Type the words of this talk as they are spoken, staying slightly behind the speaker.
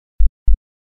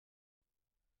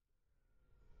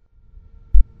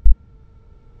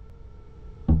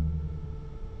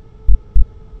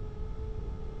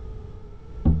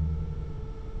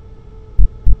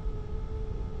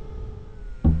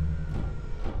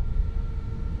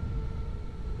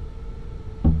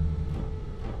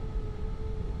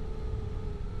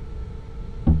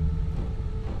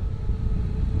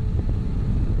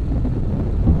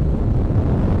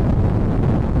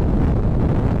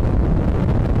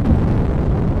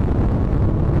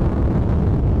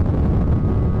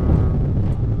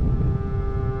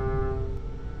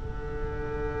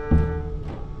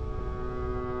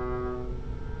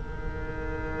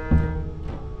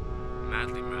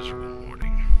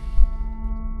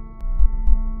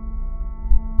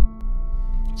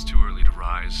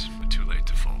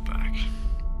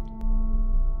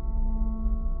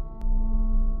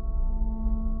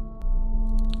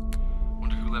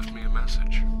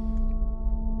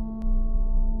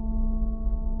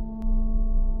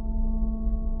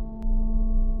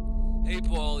Hey,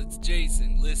 Paul, it's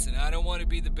Jason. Listen, I don't want to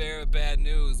be the bearer of bad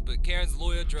news, but Karen's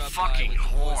lawyer dropped by with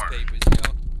divorce papers, you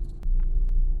know?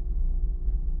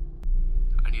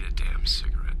 I need a damn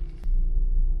cigarette.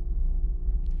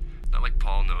 Not like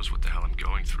Paul knows what the hell I'm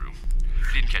going through.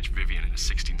 He didn't catch Vivian in a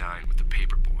 69 with the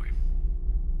paper boy.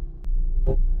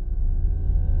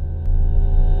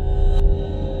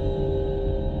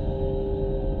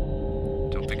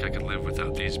 Don't think I could live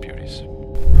without these beauties.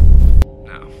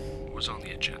 Now, what was on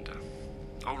the agenda?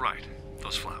 Oh, right,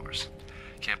 those flowers.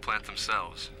 Can't plant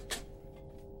themselves.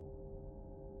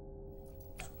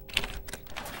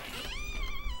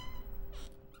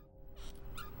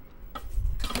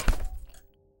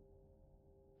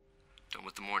 Done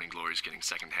with the morning glories getting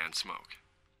secondhand smoke.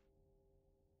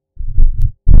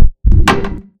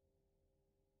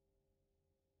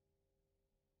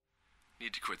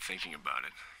 Need to quit thinking about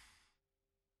it.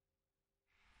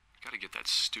 Gotta get that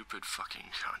stupid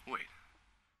fucking cunt. Wait.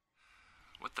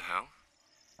 What the hell?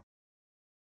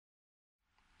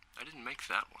 I didn't make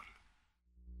that one.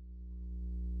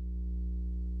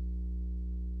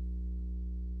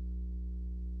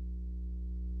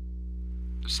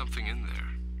 There's something in there.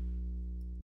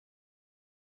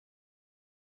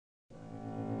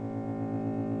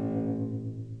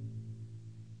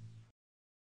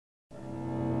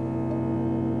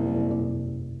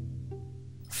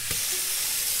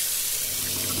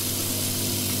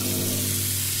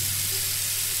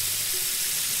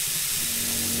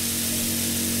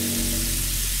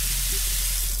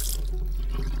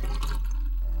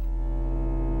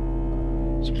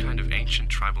 Some kind of ancient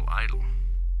tribal idol.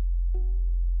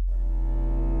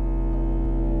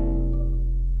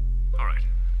 Alright,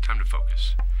 time to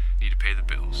focus. Need to pay the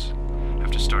bills.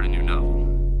 Have to start a new novel.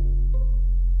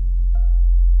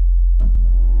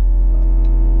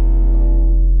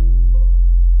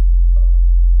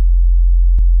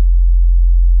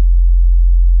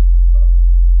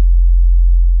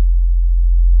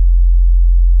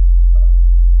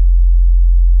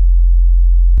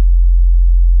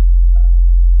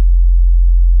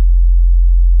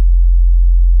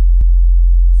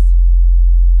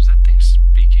 Was that thing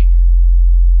speaking?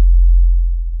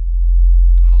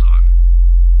 Hold on.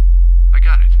 I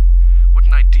got it. What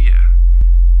an idea.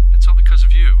 It's all because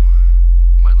of you,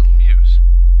 my little muse.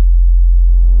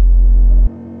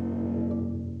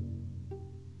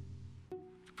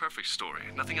 The perfect story.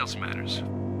 Nothing else matters.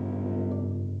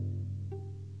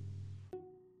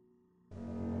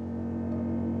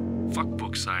 Fuck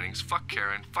book signings, fuck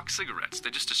Karen, fuck cigarettes. They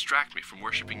just distract me from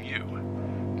worshiping you.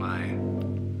 My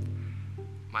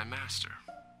master.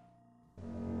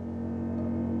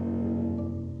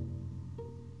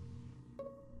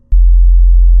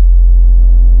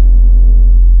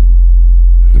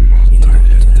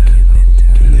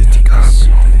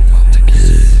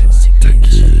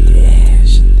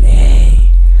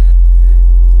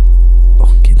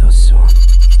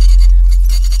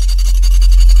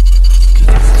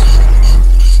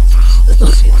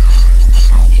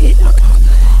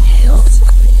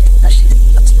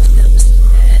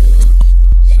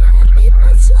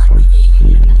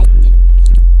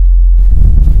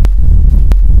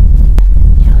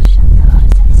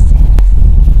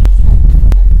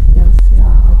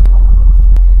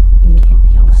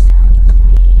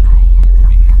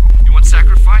 You want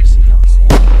sacrifice?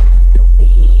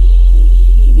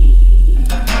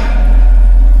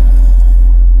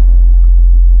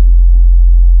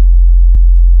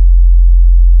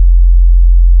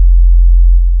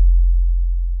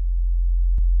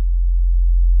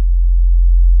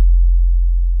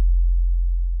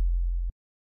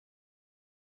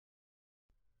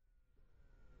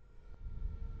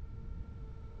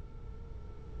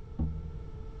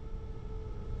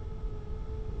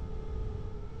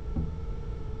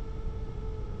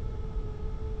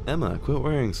 Emma, quit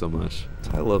worrying so much.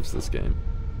 Ty loves this game.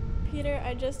 Peter,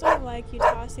 I just don't like you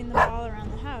tossing the ball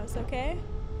around the house, okay?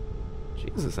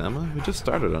 Jesus, Emma, we just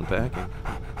started unpacking.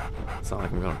 It's not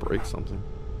like I'm gonna break something.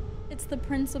 It's the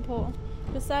principle.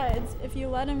 Besides, if you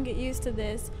let him get used to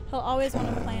this, he'll always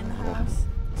want to play in the house.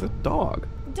 It's a dog.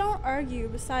 Don't argue.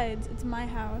 Besides, it's my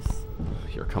house.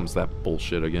 Here comes that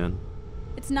bullshit again.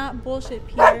 It's not bullshit,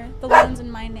 Peter. The loan's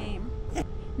in my name.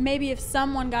 Maybe if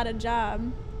someone got a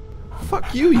job.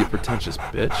 Fuck you, you pretentious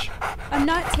bitch. I'm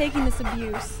not taking this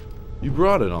abuse. You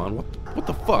brought it on. What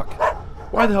the fuck?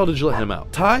 Why the hell did you let him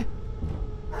out? Ty?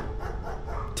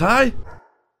 Ty?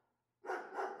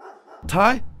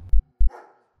 Ty?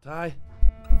 Ty?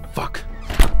 Fuck.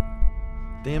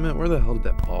 Damn it, where the hell did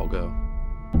that ball go?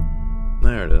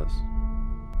 There it is.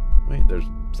 Wait, there's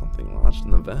something lodged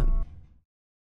in the vent.